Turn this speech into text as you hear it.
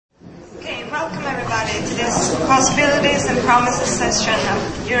everybody to this Possibilities and Promises session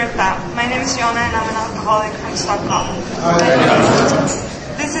of Europa. My name is Jonna and I'm an alcoholic from Stockholm.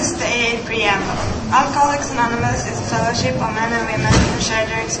 This is the AA preamble. Alcoholics Anonymous is a fellowship of men and women who share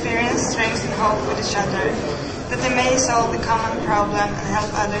their experience, strengths and hope with each other, that they may solve the common problem and help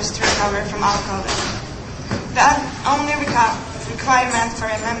others to recover from alcoholism. The only requirement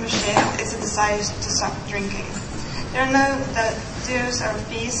for a membership is a desire to stop drinking. There are no dues or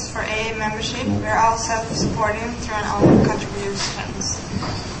fees for AA membership. We are all self-supporting through our own contributions.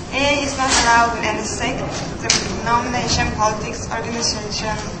 AA is not allowed with any sect, denomination, politics,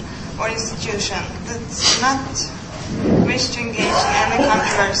 organization, or institution. Does not wish to engage in any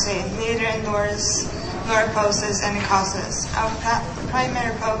controversy, neither endorse nor opposes any causes. Our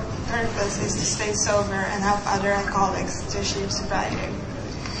primary purpose is to stay sober and help other alcoholics to achieve sobriety.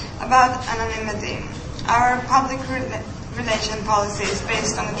 About anonymity. Our public relation policy is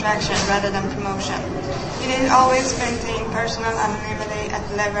based on attraction rather than promotion. We need always maintain personal anonymity at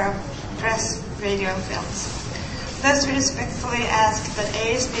the level of press, radio, and films. Thus, we respectfully ask that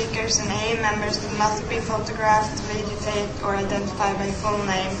AA speakers and AA members do not be photographed, videotaped, or identified by full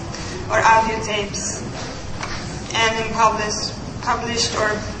name or audio tapes, and in published or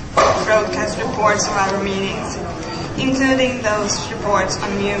broadcast reports of our meetings, including those reports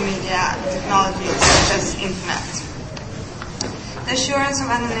on new media technologies such as internet. The assurance of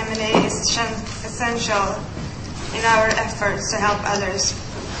anonymity is essential in our efforts to help other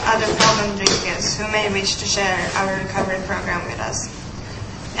problem drinkers who may wish to share our recovery program with us.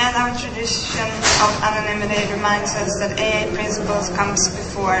 And our tradition of anonymity reminds us that AA principles comes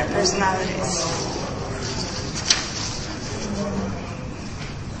before personalities.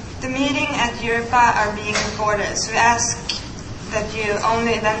 The meeting at Europa are being recorded, so we ask that you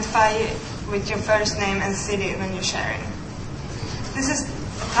only identify with your first name and city when you're sharing. This is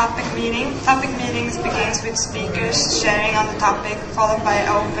a topic meeting. Topic meetings begins with speakers sharing on the topic, followed by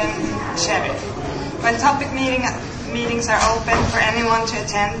open sharing. When topic meetings are open for anyone to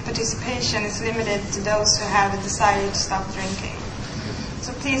attend, participation is limited to those who have a desire to stop drinking.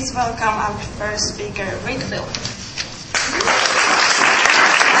 So please welcome our first speaker, Wakefield.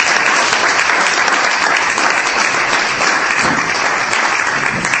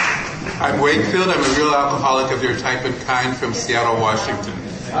 I'm Wakefield. I'm a real alcoholic of your type and kind from Seattle, Washington.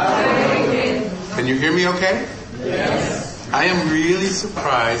 Can you hear me okay? Yes. I am really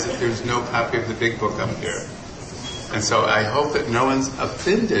surprised that there's no copy of the big book up here. And so I hope that no one's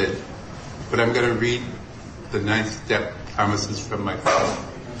offended, but I'm going to read the 9th step promises from my phone.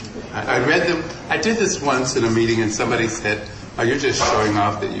 I read them. I did this once in a meeting and somebody said, "Oh, you're just showing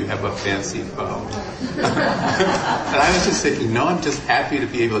off that you have a fancy phone." And I was just thinking, no, I'm just happy to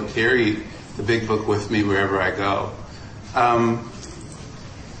be able to carry the big book with me wherever I go.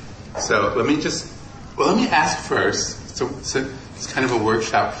 So let me ask first. So it's kind of a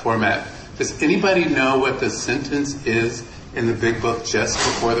workshop format. Does anybody know what the sentence is in the big book just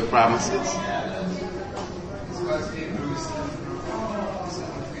before the promises?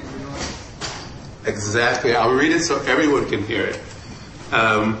 Exactly. I'll read it so everyone can hear it.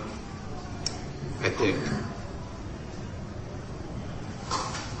 I think.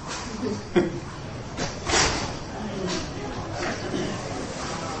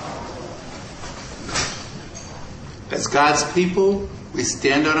 As God's people, we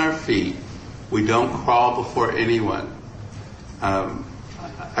stand on our feet. We don't crawl before anyone. I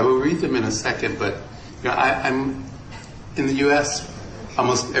will read them in a second, but I'm in the U.S.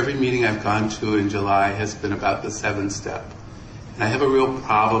 Almost every meeting I've gone to in July has been about the 7th step. And I have a real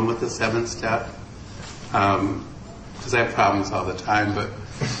problem with the 7th step, because I have problems all the time, but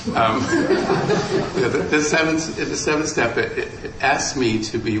the seventh step, it asks me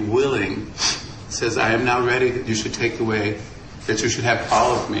to be willing. It says, I am now ready that you should take away, that you should have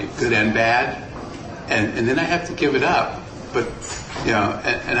all of me, good and bad, and then I have to give it up. But,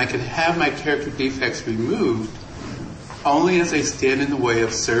 and I can have my character defects removed only as they stand in the way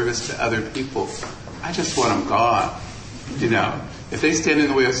of service to other people. I just want them gone. If they stand in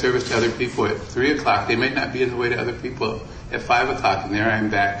the way of service to other people at 3 o'clock, they might not be in the way to other people at 5 o'clock, and there I am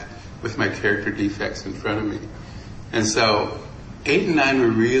back with my character defects in front of me. And so 8 and 9 were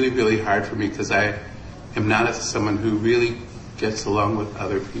really, really hard for me because I am not someone who really gets along with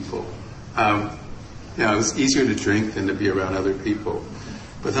other people. It was easier to drink than to be around other people.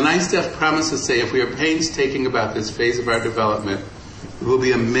 But the 9th step promises say, if we are painstaking about this phase of our development, we will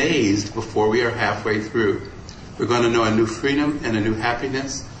be amazed before we are halfway through. We're going to know a new freedom and a new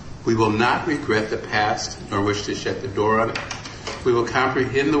happiness. We will not regret the past, nor wish to shut the door on it. We will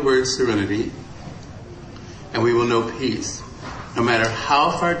comprehend the word serenity, and we will know peace. No matter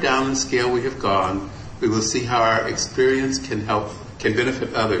how far down the scale we have gone, we will see how our experience can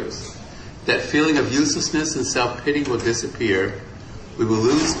benefit others. That feeling of uselessness and self-pity will disappear. We will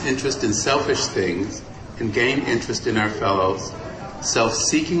lose interest in selfish things and gain interest in our fellows.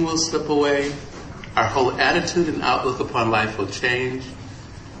 Self-seeking will slip away. Our whole attitude and outlook upon life will change.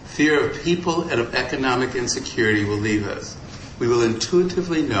 Fear of people and of economic insecurity will leave us. We will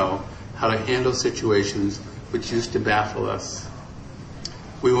intuitively know how to handle situations which used to baffle us.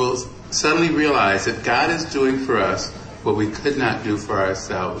 We will suddenly realize that God is doing for us what we could not do for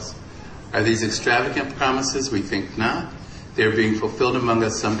ourselves. Are these extravagant promises? We think not. They are being fulfilled among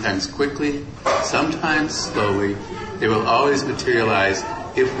us sometimes quickly, sometimes slowly. They will always materialize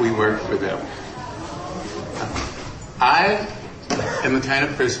if we work for them. I am the kind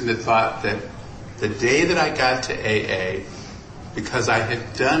of person that thought that the day that I got to AA, because I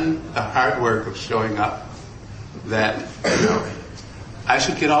had done the hard work of showing up, that, I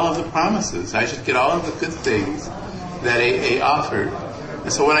should get all of the promises. I should get all of the good things that AA offered.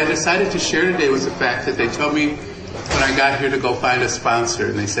 And so what I decided to share today was the fact that they told me when I got here to go find a sponsor.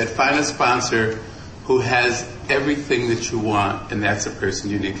 And they said, find a sponsor who has everything that you want, and that's the person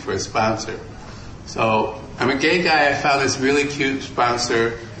you need for a sponsor. So I'm a gay guy. I found this really cute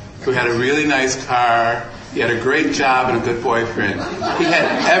sponsor who had a really nice car. He had a great job and a good boyfriend. He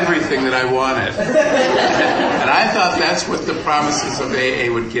had everything that I wanted. And I thought that's what the promises of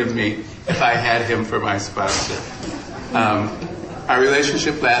AA would give me if I had him for my sponsor. Our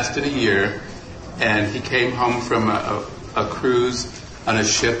relationship lasted a year, and he came home from a cruise on a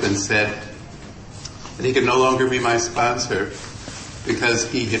ship and said that he could no longer be my sponsor because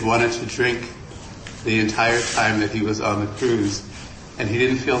he had wanted to drink the entire time that he was on the cruise, and he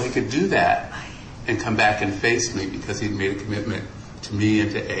didn't feel he could do that and come back and face me because he'd made a commitment to me and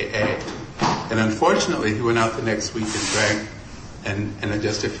to AA. And unfortunately, he went out the next week and drank, and then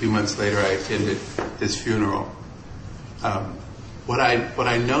just a few months later, I attended his funeral. What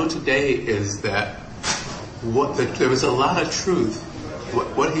I know today is that there was a lot of truth.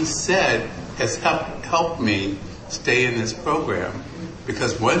 What he said has helped me stay in this program,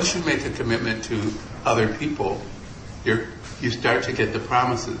 because once you make a commitment to other people, you start to get the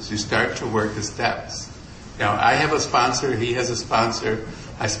promises. You start to work the steps. Now, I have a sponsor. He has a sponsor.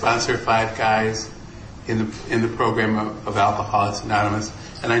 I sponsor 5 guys in the program of Alcoholics Anonymous,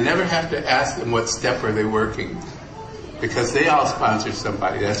 and I never have to ask them what step are they working, because they all sponsor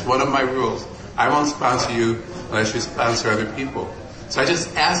somebody. That's one of my rules. I won't sponsor you unless you sponsor other people. So I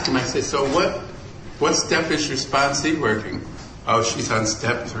just ask them. I say, so what step is your sponsee working? Oh, she's on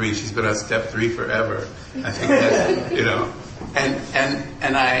step 3. She's been on step 3 forever. I think that's,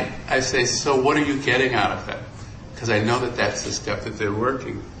 And I say, so what are you getting out of it? Because I know that that's the step that they're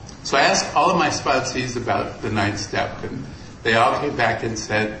working. So I asked all of my sponsees about the 9th step, and they all came back and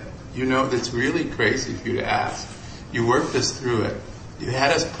said, it's really crazy for you to ask. You worked us through it. You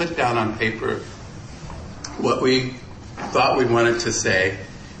had us put down on paper what we thought we wanted to say,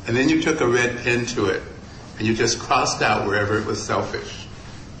 and then you took a red pen to it, and you just crossed out wherever it was selfish,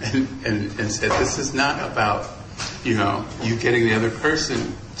 and said, this is not about, you getting the other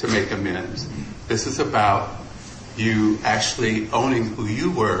person to make amends. This is about you actually owning who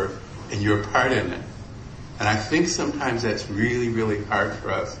you were and your part in it. And I think sometimes that's really, really hard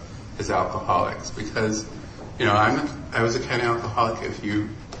for us as alcoholics, because I was a kind of alcoholic. If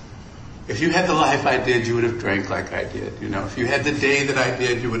you had the life I did, you would have drank like I did. If you had the day that I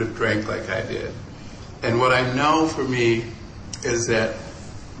did, you would have drank like I did. And what I know for me is that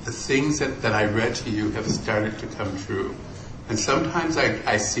the things that I read to you have started to come true. And sometimes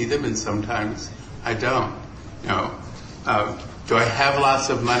I see them and sometimes I don't. Do I have lots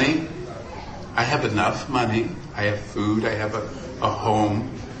of money? I have enough money. I have food. I have a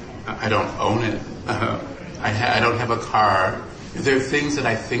home. I don't own it. I don't have a car. There are things that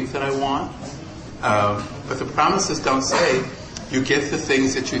I think that I want. But the promises don't say you get the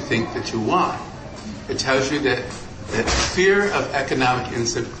things that you think that you want. It tells you that fear of economic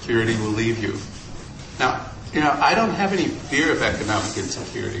insecurity will leave you. Now, I don't have any fear of economic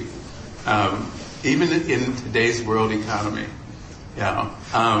insecurity, even in today's world economy.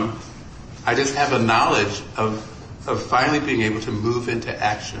 I just have a knowledge of finally being able to move into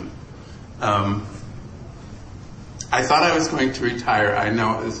action. I thought I was going to retire. I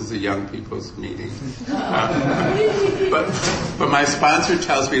know this is a young people's meeting. But my sponsor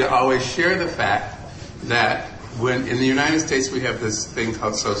tells me to always share the fact that when in the United States we have this thing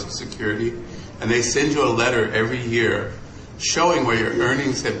called Social Security, and they send you a letter every year showing where your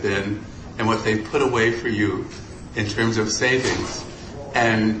earnings have been and what they put away for you in terms of savings.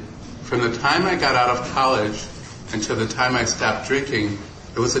 And from the time I got out of college until the time I stopped drinking,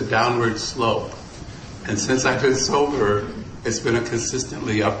 it was a downward slope. And since I've been sober, it's been a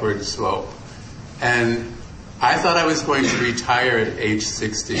consistently upward slope. And I thought I was going to retire at age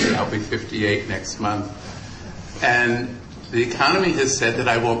 60. I'll be 58 next month. And the economy has said that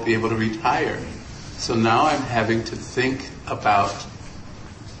I won't be able to retire. So now I'm having to think about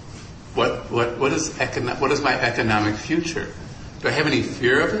what is my economic future? Do I have any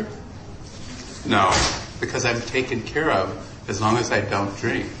fear of it? No, because I'm taken care of as long as I don't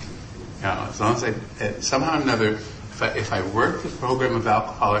drink. As long as I somehow or another, if I work the program of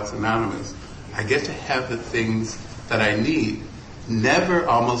Alcoholics Anonymous, I get to have the things that I need. Never,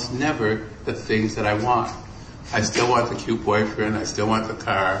 almost never, the things that I want. I still want the cute boyfriend. I still want the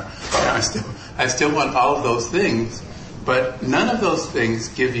car. I still want all of those things. But none of those things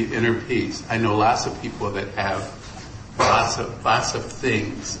give you inner peace. I know lots of people that have lots of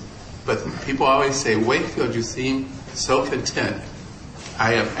things. But people always say, Wakefield, you seem so content.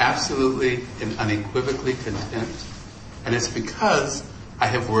 I am absolutely and unequivocally content. And it's because I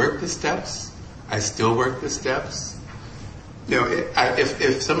have worked the steps. I still work the steps.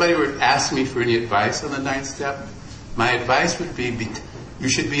 If somebody were to ask me for any advice on the 9th step, my advice would be you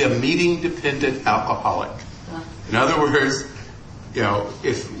should be a meeting-dependent alcoholic. In other words,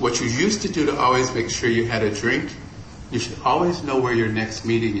 if what you used to do to always make sure you had a drink, you should always know where your next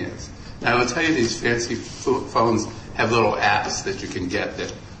meeting is. Now, I will tell you these fancy phones have little apps that you can get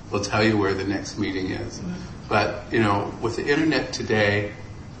that will tell you where the next meeting is. But, with the internet today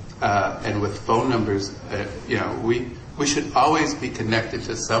and with phone numbers, we should always be connected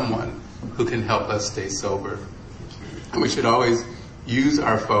to someone who can help us stay sober. And we should always use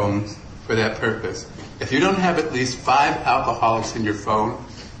our phones for that purpose. If you don't have at least 5 alcoholics in your phone,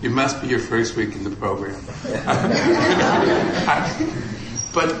 you must be your first week in the program.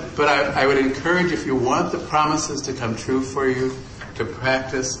 But I would encourage, if you want the promises to come true for you, to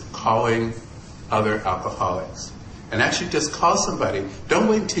practice calling other alcoholics. And actually just call somebody. Don't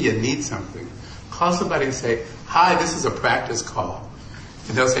wait until you need something. Call somebody and say, hi, this is a practice call.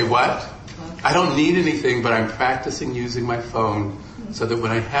 And they'll say, what? I don't need anything, but I'm practicing using my phone so that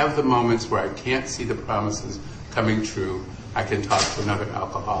when I have the moments where I can't see the promises coming true, I can talk to another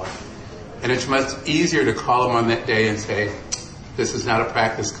alcoholic. And it's much easier to call them on that day and say, this is not a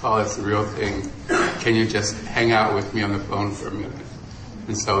practice call, it's the real thing. Can you just hang out with me on the phone for a minute?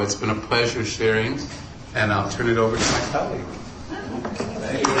 And so it's been a pleasure sharing, and I'll turn it over to my colleague.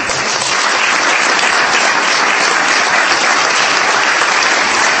 Thank you.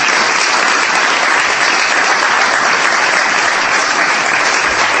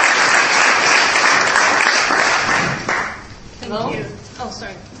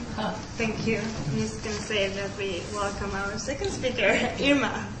 Thank you. I'm just going to say that we welcome our second speaker,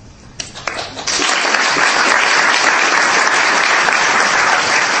 Irma.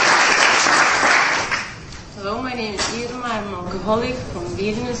 Hello, my name is Irma. I'm an alcoholic from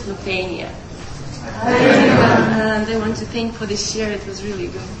Vilnius, Lithuania. And I want to thank for this share. It was really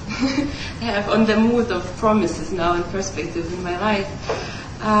good. I have on the mood of promises now and perspective in my life.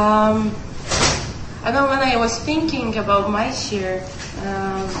 I know when I was thinking about my share,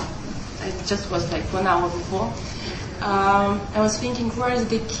 it just was like 1 hour before, I was thinking, where is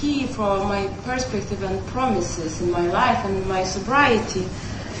the key for my perspective and promises in my life and in my sobriety?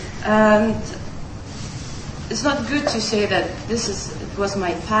 And it's not good to say that it was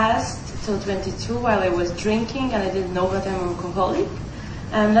my past till 22 while I was drinking and I didn't know that I'm an alcoholic.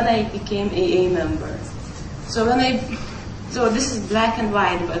 And then I became AA member. So this is black and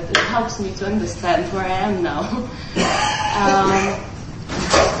white, but it helps me to understand where I am now.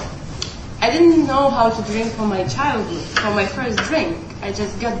 I didn't know how to drink from my childhood, from my first drink. I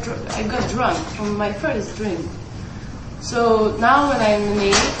got drunk from my first drink. So now when I'm in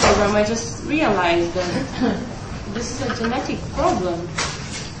the AA program, I just realized that this is a genetic problem.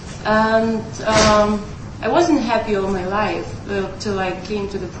 And I wasn't happy all my life till I came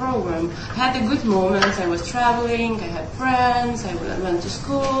to the program. I had the good moments. I was traveling, I had friends, I went to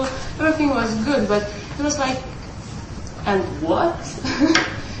school. Everything was good, but it was like, and what?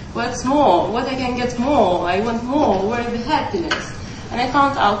 What's more? What I can get more? I want more. Where is the happiness? And I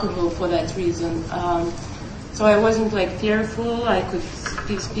found alcohol for that reason. So I wasn't like fearful. I could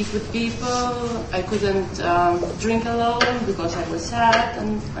speak with people. I couldn't drink alone because I was sad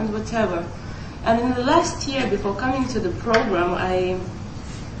and whatever. And in the last year before coming to the program, I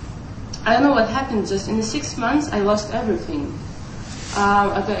don't know what happened. Just in the 6 months, I lost everything.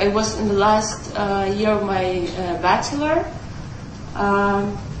 I was in the last year of my bachelor.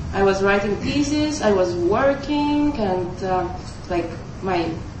 I was writing thesis. I was working, and like my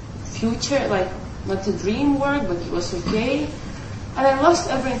future, like not a dream work, but it was okay. And I lost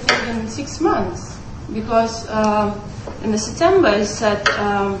everything in 6 months because in the September I said,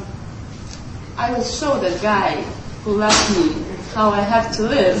 I will show that guy who loves me how I have to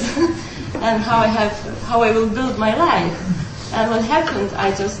live and how I will build my life. And what happened,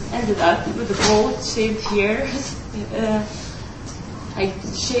 I just ended up with a bold shaved hair,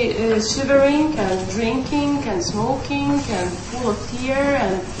 shivering and drinking and smoking and full of fear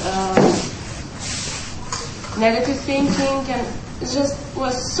and negative thinking, and it just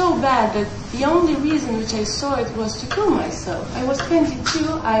was so bad that the only reason which I saw it was to kill myself. I was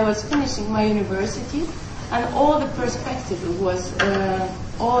 22, I was finishing my university, and all the perspective was,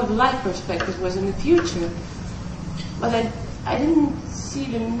 all the life perspective was in the future. But I didn't see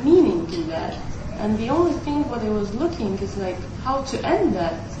the meaning in that. And the only thing what I was looking is like how to end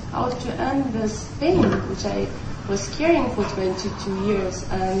that, how to end this pain which I was carrying for 22 years.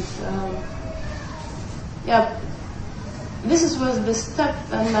 And this was the step,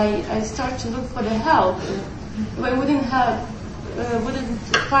 and I started to look for the help. If I wouldn't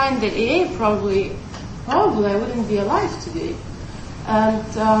find the AA, probably I wouldn't be alive today. And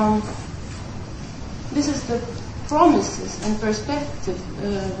this is the promises and perspective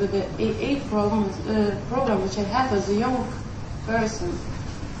with the AA program which I have as a young person.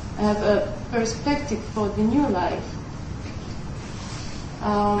 I have a perspective for the new life.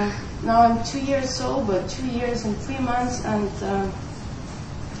 Now I'm 2 years sober, 2 years and 3 months, and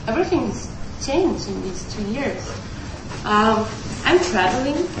everything's changed in these 2 years. I'm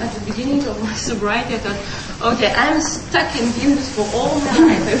traveling. At the beginning of my sobriety, I thought, okay, I'm stuck in Vilnius for all my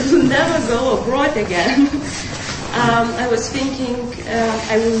life. I will never go abroad again. I was thinking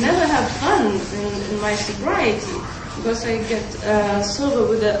I will never have fun in my sobriety because I get sober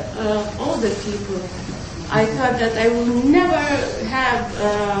with older people. I thought that I will never have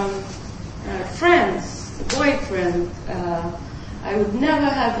friends, a boyfriend. I would never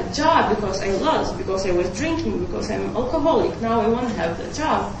have a job because I lost, because I was drinking, because I'm alcoholic. Now I won't have a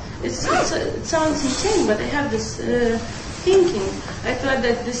job. It sounds insane, but I have this thinking. I thought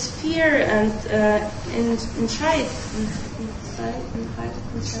that this fear and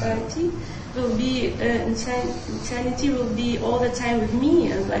insanity will be insanity will be all the time with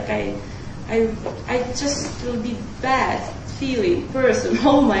me, and like I just will be bad feeling person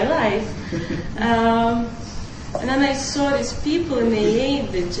all my life. And then I saw these people in AA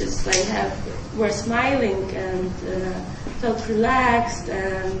that just were smiling and felt relaxed,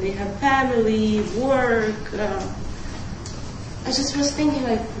 and they have family, work. I just was thinking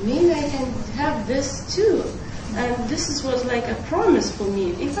like maybe I can have this too, and this was like a promise for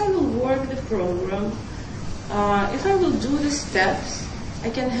me. If I will work the program, if I will do the steps, I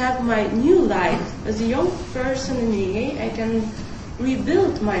can have my new life as a young person in AA. I can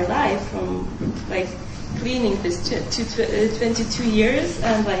rebuild my life from like cleaning this 22 years,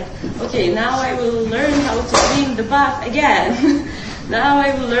 and like, okay, now I will learn how to clean the bath again. Now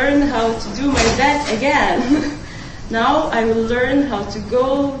I will learn how to do my bed again. Now I will learn how to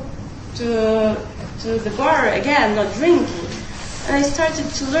go to the bar again, not drinking. And I started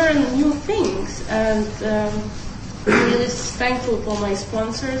to learn new things, and I'm really thankful for my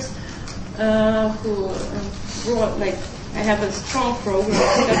sponsors who brought, like, I have a strong program,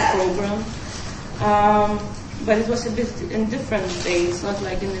 a step program. But it was a bit in different days, not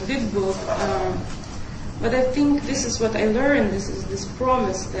like in a big book. But I think this is what I learned. This is this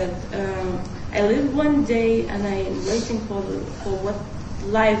promise that I live one day, and I am waiting for what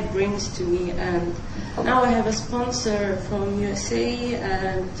life brings to me. And now I have a sponsor from USA,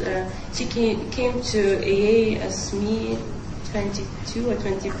 and she came to AA as me, 22 or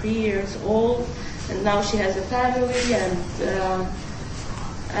 23 years old, and now she has a family and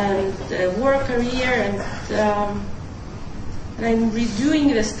work career, and I'm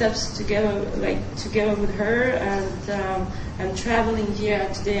redoing the steps together with her, and I'm traveling here.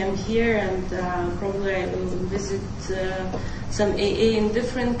 Today I'm here, and probably I will visit some AA in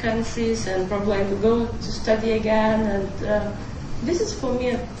different countries, and probably I will go to study again. And this is for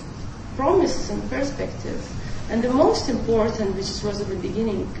me a promise and perspective. And the most important, which was at the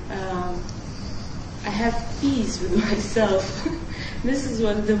beginning, I have peace with myself. This is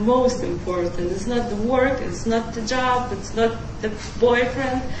what the most important. It's not the work, it's not the job, it's not the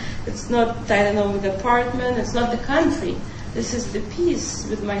boyfriend, it's not, I don't know, the apartment, it's not the country. This is the peace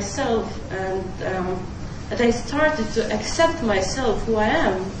with myself, and that I started to accept myself, who I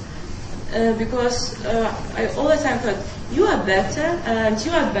am, because I all the time thought, you are better, and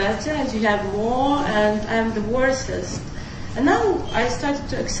you are better, and you have more, and I'm the worstest. And now I started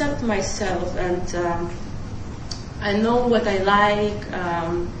to accept myself, and I know what I like.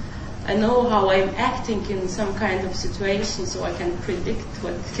 I know how I'm acting in some kind of situation, so I can predict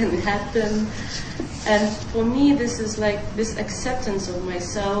what can happen. And for me, this is like this acceptance of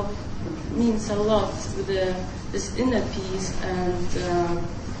myself means a lot with this inner peace and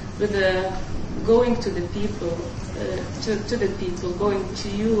with the going to the people, to the people, going to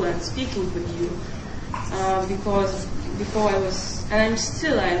you and speaking with you. Because before I was, and I'm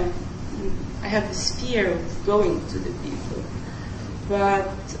still, I have this fear of going to the people. But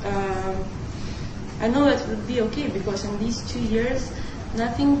I know it would be okay because in these 2 years,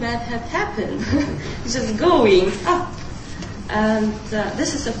 nothing bad had happened. It's just going up. And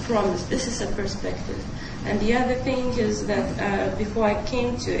this is a promise, this is a perspective. And the other thing is that before I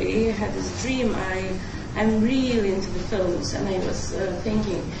came to AA, I had this dream. I'm really into the films, and I was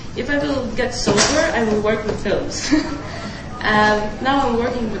thinking, if I will get sober, I will work with films. Now I'm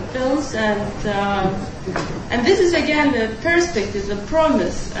working with films, and this is again the perspective, the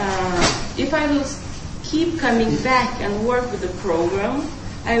promise. If I will keep coming back and work with the program,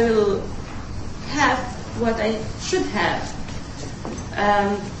 I will have what I should have.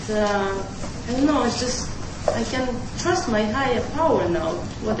 And I don't know, it's just, I can trust my higher power now,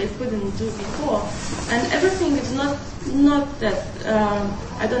 what I couldn't do before. And everything is not that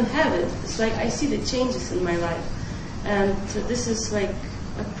I don't have it. It's like I see the changes in my life. And this is like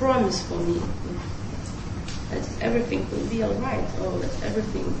a promise for me that everything will be all right, or that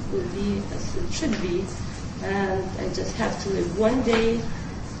everything will be as it should be. And I just have to live one day,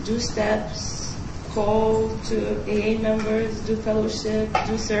 do steps, call to AA members, do fellowship,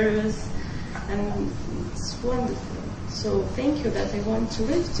 do service, and it's wonderful. So thank you that I want to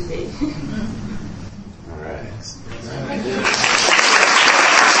live today. All right. Thank you.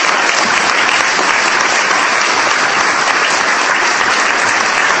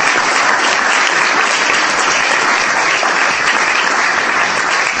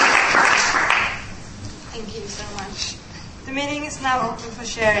 The meeting is now open for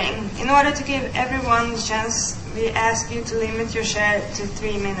sharing. In order to give everyone the chance, we ask you to limit your share to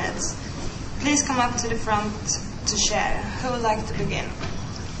 3 minutes. Please come up to the front to share. Who would like to begin?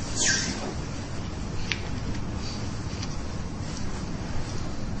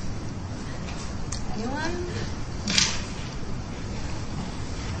 Anyone?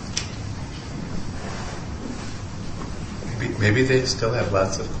 Maybe they still have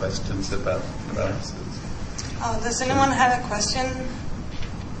lots of questions about us. Oh, does anyone have a question?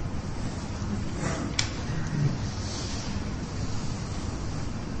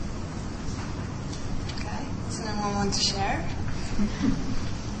 Okay, does anyone want to share?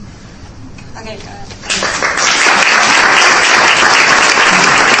 Okay, go ahead.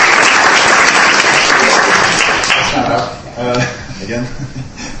 Again.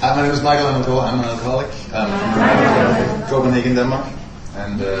 Hi, my name is Michael. I'm an alcoholic. I'm from Copenhagen, Denmark.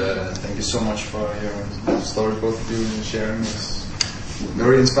 And thank you so much for your story, both of you, sharing. It's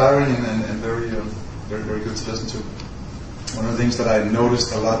very inspiring and very good to listen to. One of the things that I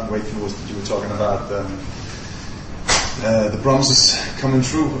noticed a lot, Wakefield, was that you were talking about the promises coming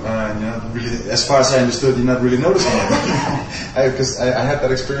true. And you're not really, as far as I understood, you're not really noticing it. Because I had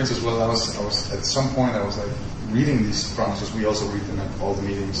that experience as well. I was at some point I was like reading these promises. We also read them at all the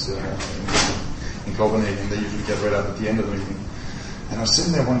meetings in Copenhagen. They usually get read out at the end of the meeting. And I was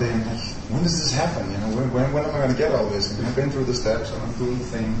sitting there one day and like, when does this happen? You know, when am I going to get all this? And I've been through the steps, and I'm doing the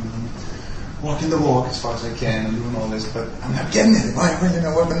thing, walking the walk as far as I can, and doing all this, but I'm not getting it. Why am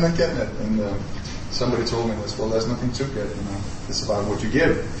I not getting it? And somebody told me this. Well, there's nothing to get. You know, it's about what you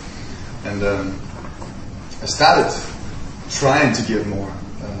give. And I started trying to give more,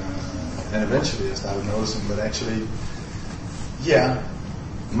 and eventually I started noticing that actually, yeah,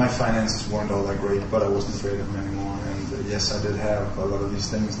 my finances weren't all that great, but I wasn't afraid of them anymore. And yes, I did have a lot of these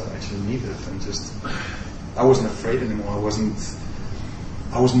things that I actually needed, and just I wasn't afraid anymore. I wasn't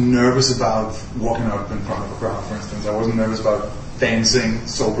nervous about walking up in front of a crowd, for instance. I wasn't nervous about dancing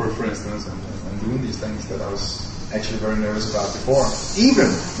sober, for instance, and doing these things that I was actually very nervous about before, even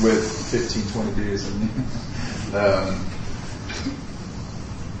with 15, 20 beers.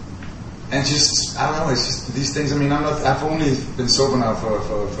 And just, I don't know, it's just these things. I mean, I've only been sober now for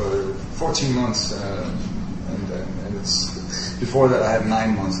 14 months, and it's, before that I had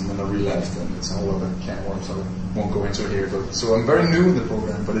 9 months, and then I relapsed, and it's a whole other can of worms, so I won't go into it here. But, so I'm very new in the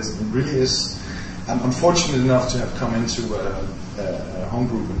program, but it really is, I'm fortunate enough to have come into a home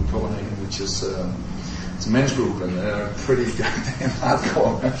group in Copenhagen, which is, it's a men's group, and they're pretty goddamn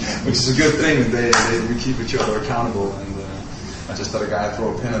hardcore, which is a good thing. We keep each other accountable, and I just had a guy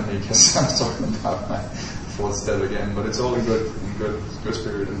throw a pin at me because I was talking about my fourth step again, but it's all in good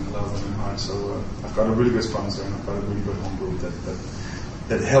spirit and love and in heart. So I've got a really good sponsor, and I've got a really good home group that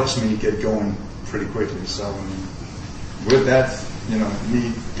that helps me get going pretty quickly. So with that,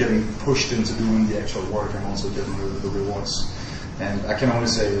 me getting pushed into doing the actual work and also getting the rewards. And I can only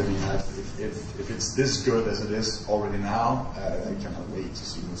say, if it's this good as it is already now, I cannot wait to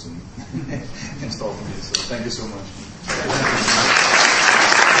see what's in store for me. So thank you so much.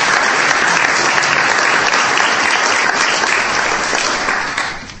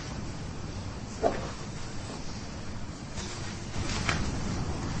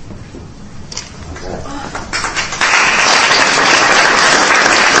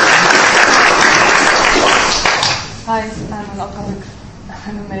 Hi, I'm an alcoholic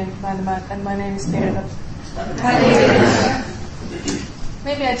and my name is Pirita.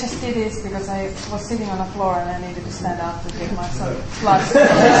 Maybe I just did this because I was sitting on the floor and I needed to stand up to get myself blood.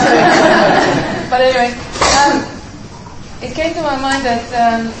 But anyway, it came to my mind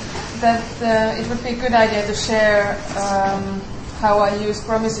that it would be a good idea to share how I use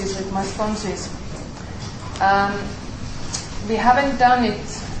promises with my sponsors. We haven't done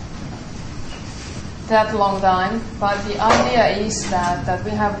it that long time, but the idea is that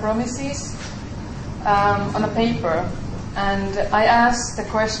we have promises on a paper, and I ask the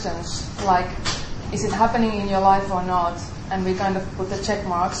questions like, is it happening in your life or not? And we kind of put the check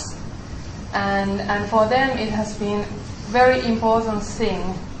marks. And for them it has been very important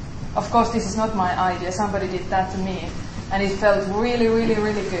thing. Of course, this is not my idea. Somebody did that to me, and it felt really, really,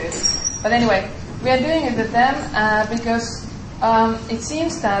 really good. But anyway, we are doing it with them because it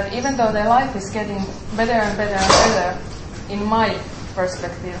seems that even though their life is getting better and better and better, in my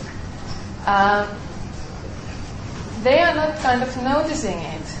perspective, they are not kind of noticing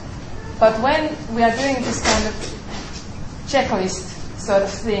it. But when we are doing this kind of checklist sort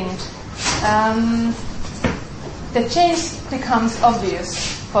of thing, the change becomes obvious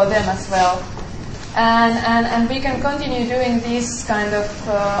for them as well. And we can continue doing this kind of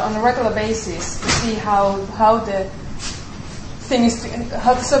on a regular basis to see how the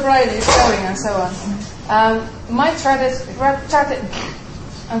how the sobriety is going and so on. My strategy,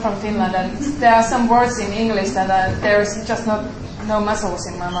 I'm from Finland, and there are some words in English that there is just no muscles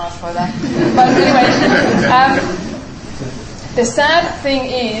in my mouth for that. But anyway, the sad thing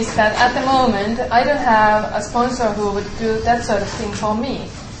is that at the moment I don't have a sponsor who would do that sort of thing for me,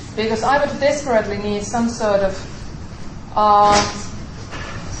 because I would desperately need some sort of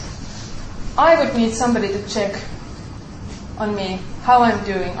I would need somebody to check on me how I'm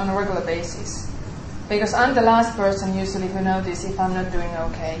doing on a regular basis, because I'm the last person usually who notices if I'm not doing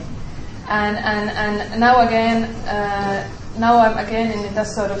okay. And now I'm again in that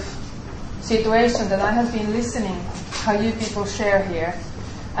sort of situation that I have been listening how you people share here,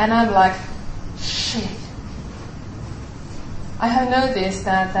 and I'm like, shit. I have noticed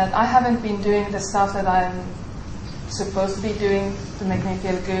that I haven't been doing the stuff that I'm supposed to be doing to make me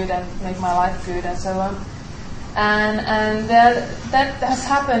feel good and make my life good and so on. And that has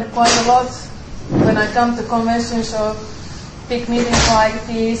happened quite a lot when I come to conventions or big meetings like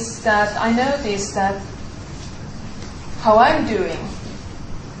this, that I notice that how I'm doing.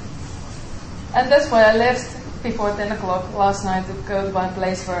 And that's why I left before 10 o'clock last night to go to my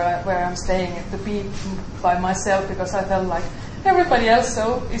place where I'm staying, to be by myself, because I felt like everybody else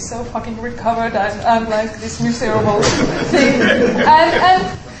is so fucking recovered and I'm like this miserable thing. And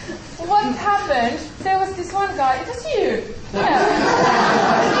what happened, there was this one guy, it was you.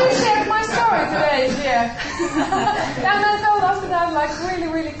 Yeah. You shared my story today here. And I felt after that like really,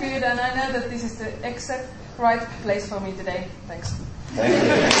 really good, and I know that this is the exact right place for me today. Thanks. Thank you.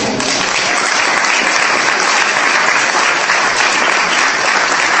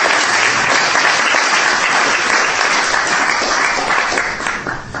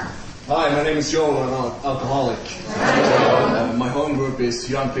 Hi, my name is Joel. I'm an alcoholic. My home group is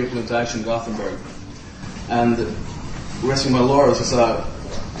Young People into Action Gothenburg. And resting my laurels is a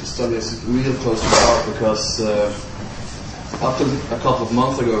study is real close to my heart, because up to a couple of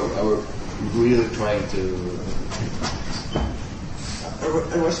months ago, I was really trying to... I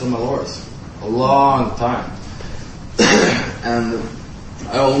rested my laurels a long time. And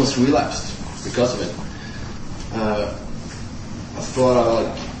I almost relapsed because of it. I thought I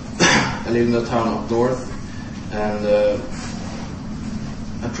live in a town up north, and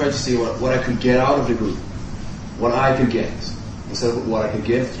I tried to see what I could get out of the group, what I could get, instead of what I could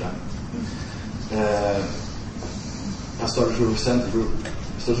give to them. I started to resent the group.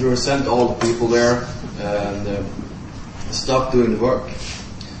 I started to resent all the people there, and stopped doing the work,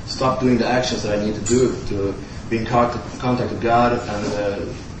 stopped doing the actions that I need to do to be in contact with God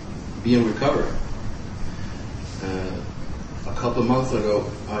and be in recovery. A couple of months ago,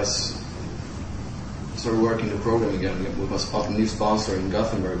 I started working the program again. We was a new sponsor in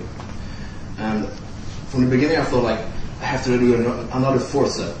Gothenburg. And from the beginning I thought like, I have to do another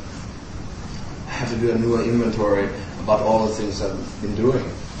foresight. I have to do a new inventory about all the things I've been doing.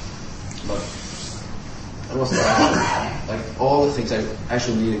 But that wasn't bad. Like all the things I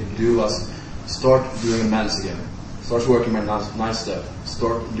actually needed to do was start doing amends again. Start working my 9 step.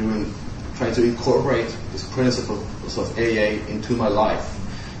 Start trying to incorporate this principles of AA into my life.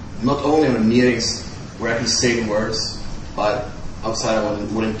 Not only in the meetings where I can say the words, but outside I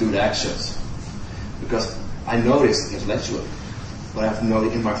wouldn't do the actions. Because I know this intellectually, but I have to know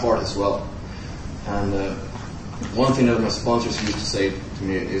it in my heart as well. And one thing that my sponsors used to say to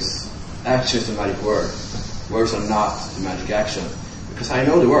me is, action is the magic word. Words are not the magic action. Because I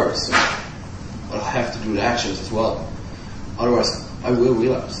know the words, but I have to do the actions as well. Otherwise, I will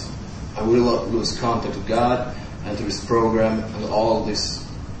relapse. I will lose contact with God and to this program and all these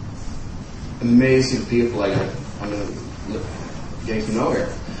amazing people I'm getting to know here.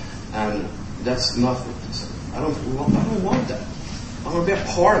 And that's not. I don't want that. I want to be a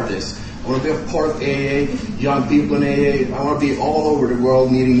part of this. I want to be a part of AA, young people in AA. I want to be all over the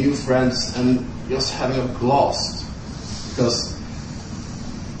world meeting new friends and just having a blast. Because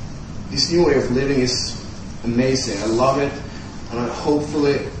this new way of living is amazing. I love it. And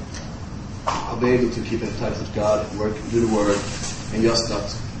hopefully I'll be able to keep in touch with God, work, do the word, and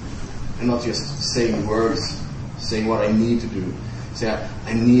not just saying words, saying what I need to do. Say,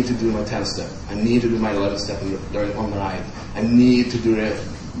 I need to do my 10th step. I need to do my 11th step on the night. I need to do the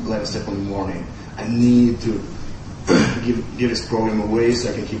 11th step on the morning. I need to give this program away so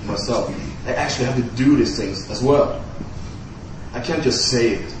I can keep myself. I actually have to do these things as well. I can't just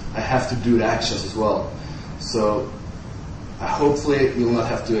say it. I have to do the actions as well. So hopefully you'll not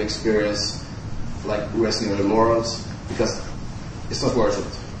have to experience like resting on the laurels, because it's not worth it.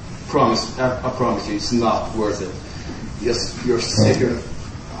 I promise you, it's not worth it. Yes, you're sick.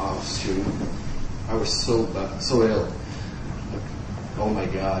 Oh shoot! I was so bad, so ill. Oh my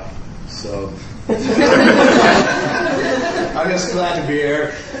God! So I'm just glad to be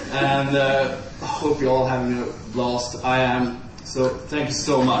here, and I hope you're all having a blast. I am. So thank you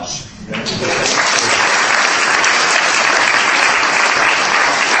so much.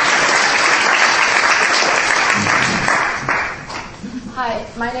 Hi,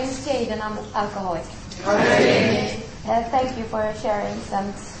 my name is Jade and I'm an alcoholic. Thank you for sharing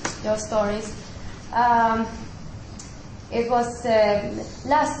your stories. It was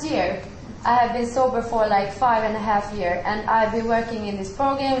last year. I have been sober for like 5.5 years, and I've been working in this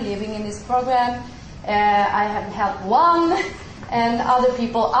program, living in this program. I have helped one and other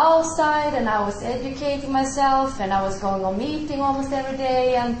people outside, and I was educating myself, and I was going on meeting almost every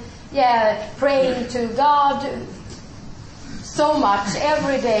day, and praying to God so much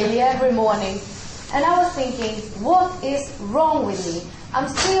every day, every morning. And I was thinking, what is wrong with me? I'm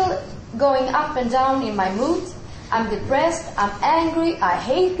still going up and down in my mood. I'm depressed, I'm angry, I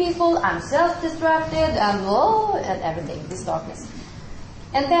hate people, I'm self-destructed, and everything, this darkness.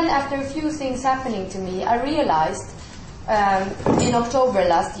 And then after a few things happening to me, I realized in October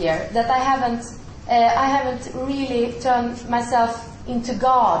last year that I haven't really turned myself into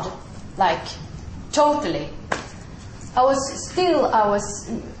God, like totally. I'm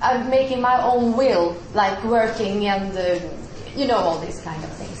making my own will, like working and, all these kind of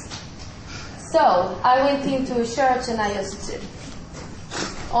things. So, I went into a church and I just,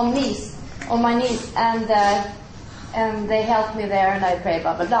 on my knees, and they helped me there and I prayed,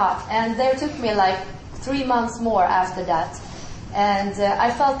 blah, blah, blah. And there took me like 3 months more after that. And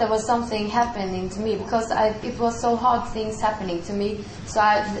I felt there was something happening to me because it was so hard things happening to me. So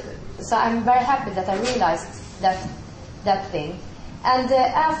I'm very happy that I realized that thing. And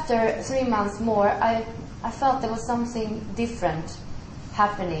after 3 months more, I felt there was something different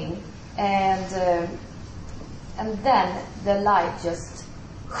happening, and then the light just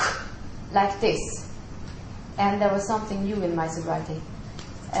like this, and there was something new in my sobriety,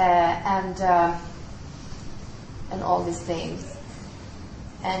 and all these things,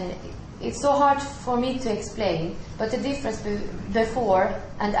 and it's so hard for me to explain, but the difference before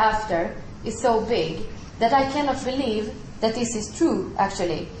and after is so big that I cannot believe that this is true,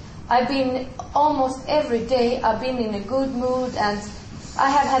 actually. I've been almost every day, I've been in a good mood, and I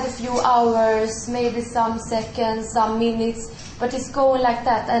have had a few hours, maybe some seconds, some minutes, but it's going like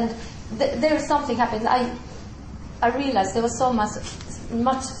that, and there is something happening. I realized there was so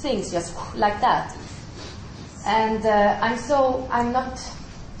much things just like that. And I'm so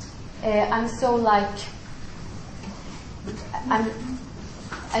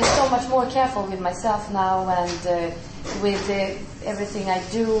I'm so much more careful with myself now and with everything I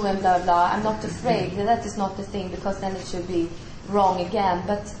do and blah blah. I'm not afraid. That is not the thing, because then it should be wrong again.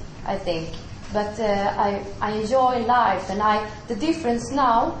 But I think. But I enjoy life, and the difference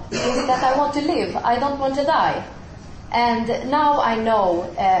now is that I want to live. I don't want to die. And now I know,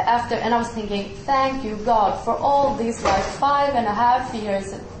 and I was thinking, thank you God for all these 5.5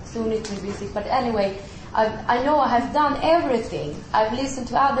 years, soon it will be 6, but anyway, I know I have done everything. I've listened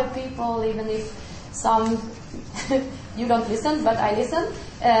to other people, even if some, you don't listen, but I listen,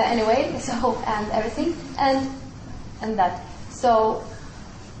 anyway, so, and everything, and that. So,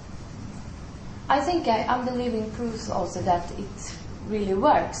 I think I'm the living proof also that it really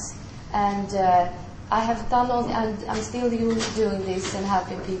works. And I have done all, and I'm still doing this and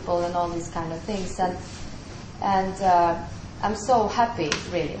helping people and all these kind of things. And I'm so happy,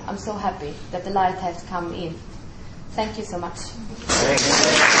 really. I'm so happy that the light has come in. Thank you so much.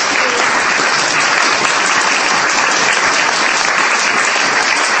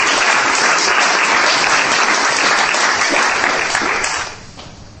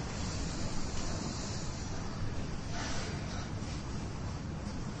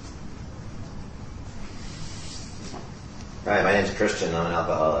 Hi, my name's Christian. I'm an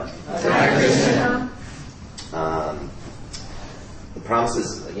alcoholic. Hi, Christian. The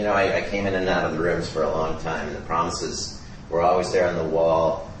promises, I came in and out of the rooms for a long time, and the promises were always there on the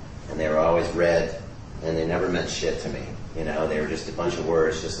wall, and they were always read, and they never meant shit to me. They were just a bunch of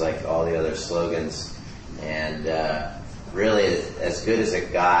words, just like all the other slogans. And really, as good as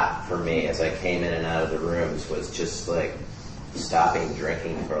it got for me as I came in and out of the rooms was just like stopping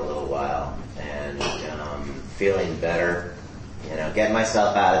drinking for a little while and feeling better, getting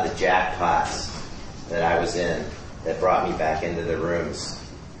myself out of the jackpots that I was in that brought me back into the rooms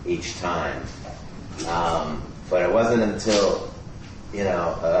each time. But it wasn't until,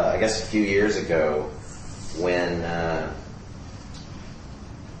 I guess a few years ago when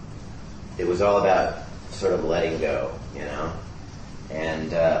it was all about sort of letting go,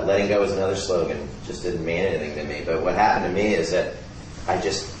 And letting go was another slogan. Just didn't mean anything to me. But what happened to me is that I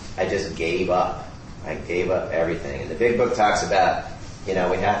just gave up. I gave up everything. And the big book talks about, we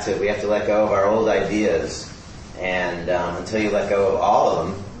have to let go of our old ideas, and until you let go of all of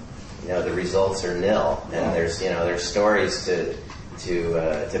them, the results are nil. And there's stories to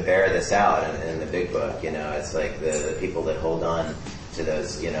bear this out in the big book. It's like the people that hold on to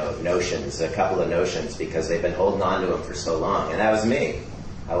those notions, a couple of notions, because they've been holding on to them for so long. And that was me.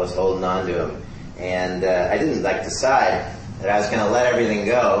 I was holding on to them, and I didn't decide that I was going to let everything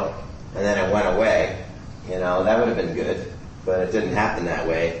go, and then it went away. That would have been good, but it didn't happen that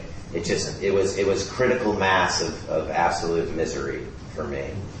way. It was critical mass of absolute misery for me.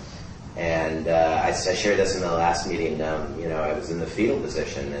 And I shared this in the last meeting. I was in the fetal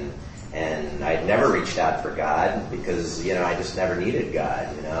position, and I'd never reached out for God because I just never needed God.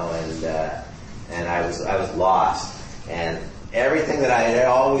 And I was lost, and everything that I had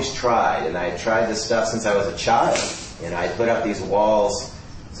always tried, and I had tried this stuff since I was a child. I put up these walls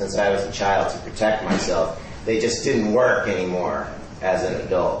since I was a child to protect myself. They just didn't work anymore as an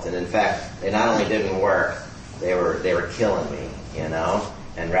adult. And in fact, they not only didn't work, they were killing me,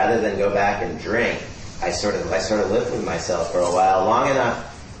 And rather than go back and drink, I sort of lived with myself for a while, long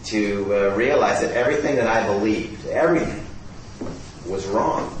enough to realize that everything that I believed, everything, was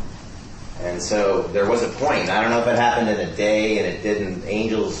wrong. And so there was a point. I don't know if it happened in a day and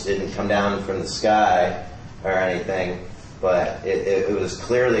angels didn't come down from the sky or anything, but it was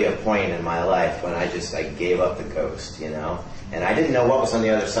clearly a point in my life when I gave up the ghost, And I didn't know what was on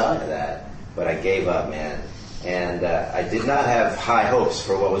the other side of that, but I gave up, man. And I did not have high hopes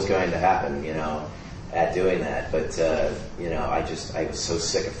for what was going to happen, at doing that. But, I was so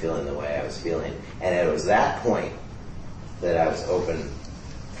sick of feeling the way I was feeling. And it was that point that I was open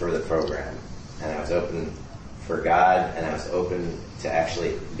for the program. And I was open for God, and I was open to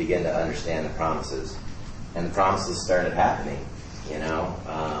actually begin to understand the promises. And the promises started happening,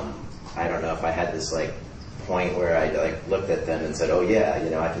 I don't know if I had this, point where I, looked at them and said, oh, yeah,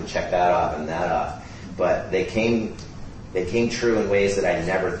 I can check that off and that off. But they came true in ways that I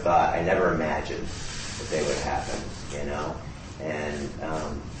never imagined that they would happen, And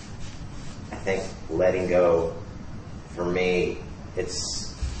I think letting go, for me,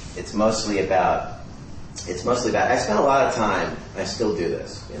 it's mostly about, I spend a lot of time, I still do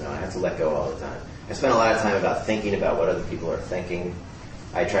this, I have to let go all the time. I spend a lot of time about thinking about what other people are thinking.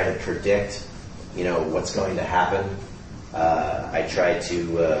 I try to predict, what's going to happen. I try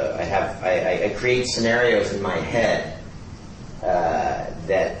to, I create scenarios in my head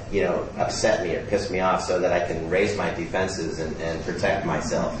that upset me or piss me off, so that I can raise my defenses and protect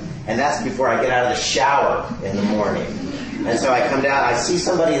myself. And that's before I get out of the shower in the morning. And so I come down, I see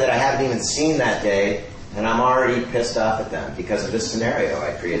somebody that I haven't even seen that day, and I'm already pissed off at them because of this scenario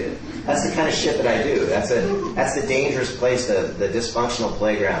I created. That's the kind of shit that I do. That's the dangerous place, the dysfunctional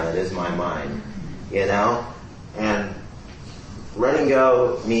playground that is my mind, And letting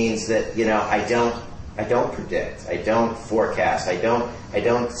go means that I don't predict, I don't forecast, I don't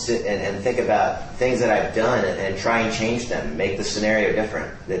sit and think about things that I've done and try and change them, make the scenario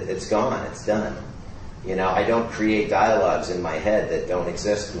different. It's gone, it's done. I don't create dialogues in my head that don't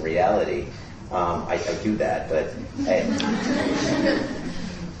exist in reality. I do that, but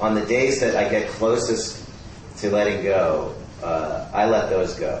on the days that I get closest to letting go, I let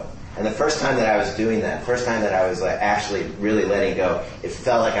those go. And the first time that I was doing that, first time that I was actually really letting go, it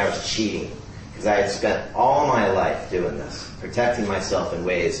felt like I was cheating. Because I had spent all my life doing this, protecting myself in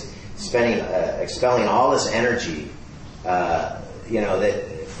ways, expelling all this energy, that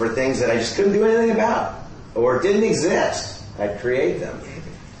for things that I just couldn't do anything about, or didn't exist. I'd create them.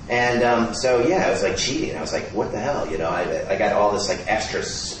 And it was like cheating. I was like, what the hell? I got all this extra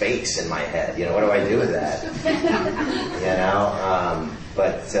space in my head. What do I do with that?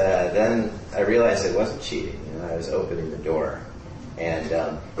 But then I realized it wasn't cheating. I was opening the door. And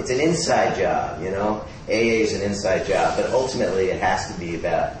it's an inside job, AA is an inside job, but ultimately it has to be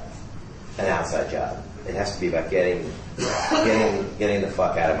about an outside job. It has to be about getting the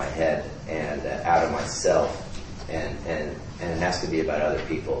fuck out of my head and out of myself, and it has to be about other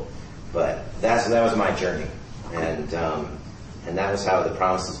people. But that was my journey, and that was how the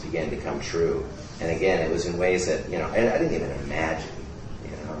promises began to come true. And again, it was in ways that I didn't even imagine.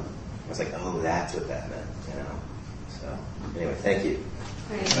 I was like, oh, that's what that meant. So anyway, thank you.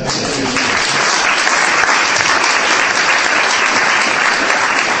 Great.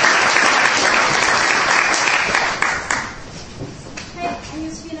 I'm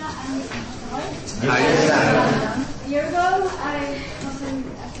Josefina. Hi. A year ago, I was at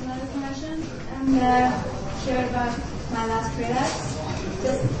another convention and shared about my last relapse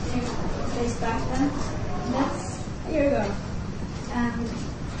just a few days back then. And that's a year ago. And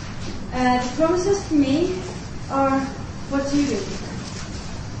the promises for me are what you do.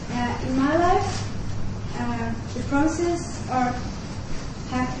 In my life, the promises are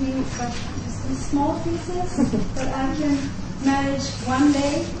happening but just in small pieces that I can manage one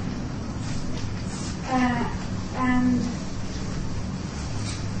day. And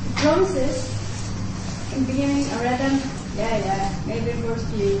the promises, in the beginning I read them, maybe it works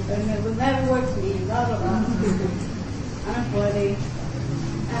for you, but it will never work for me, blah blah blah. I'm not worthy.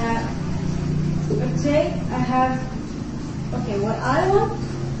 But today I have, what I want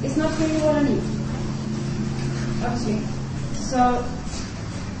is not really what I need, obviously. So,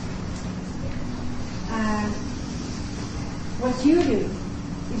 what you do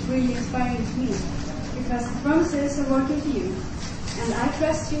is really inspiring to me, because the promises are working for you, and I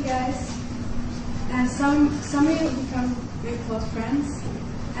trust you guys, and some of you become very close friends,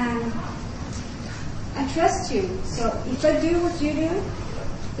 and I trust you. So if I do what you do,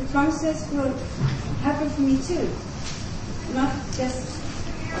 the promises will happen for me too. Not just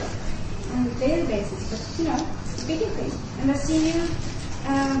on a daily basis, but bigger things. And I see you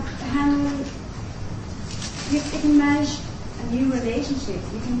handle. You can manage a new relationship.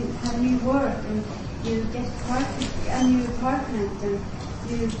 You can have new work, and you get a new apartment, and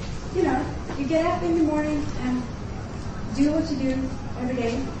you get up in the morning and do what you do every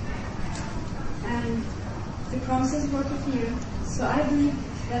day. And the promises work for you. So I believe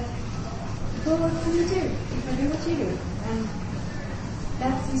that it will work for you too, if I do what you do. And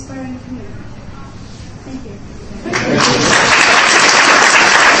that's inspiring for me. Thank you.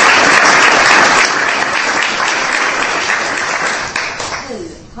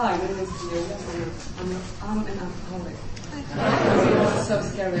 Hi, my name is Julia. I'm an alcoholic. It's so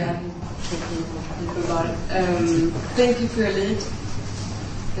scary. I haven't talking to people about it. Thank you for your lead.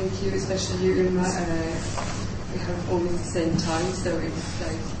 Thank you, especially you, Irma. We have always the same time, so it's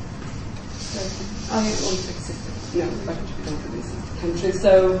like I always accepted. No, but we don't live in this country.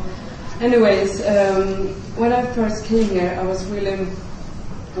 So, anyways, when I first came here, I was going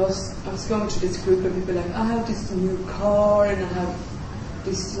to this group of people like, I have this new car and I have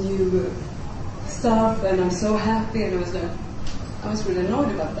this new stuff and I'm so happy, and I was really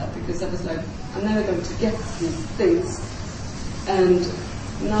annoyed about that, because I was like, I'm never going to get these things. And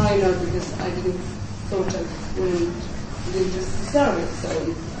now I know, because I didn't thought I didn't just deserve it. So,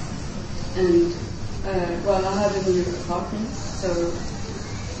 and I have a new apartment, so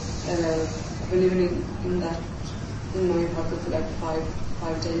I've been living in my apartment for like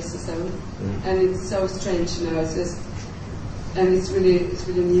 5 days or so, and it's so strange, you know. It's just, and it's really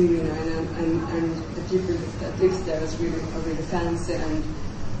new, you know, and the people that live there are really fancy, and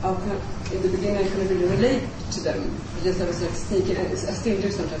in the beginning I couldn't really relate to them. I was like sneaking, I still do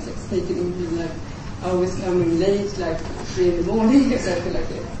sometimes, like sneaking in, being like always coming late, like 3 in the morning, because I feel like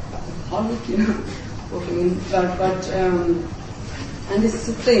a holic, you know, walking in. But and this is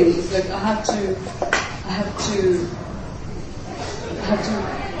the thing. It's like I have to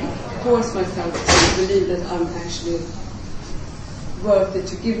force myself to believe that I'm actually worth it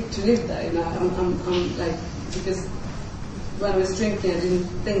to live there. You know, I'm like, because when I was drinking, I didn't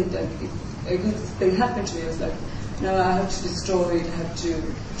think that a good thing happened to me. I was like, no, I have to destroy it. I have to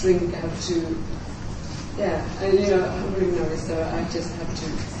drink. I have to. Yeah, and you know, I'm really nervous, so I just have to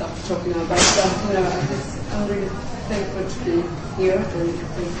stop talking about stuff. You know, I'm really thankful to be here, and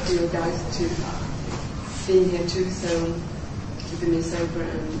thank you guys to being here too. So keeping me sober,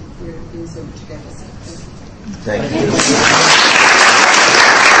 and we're being sober together. So thank you.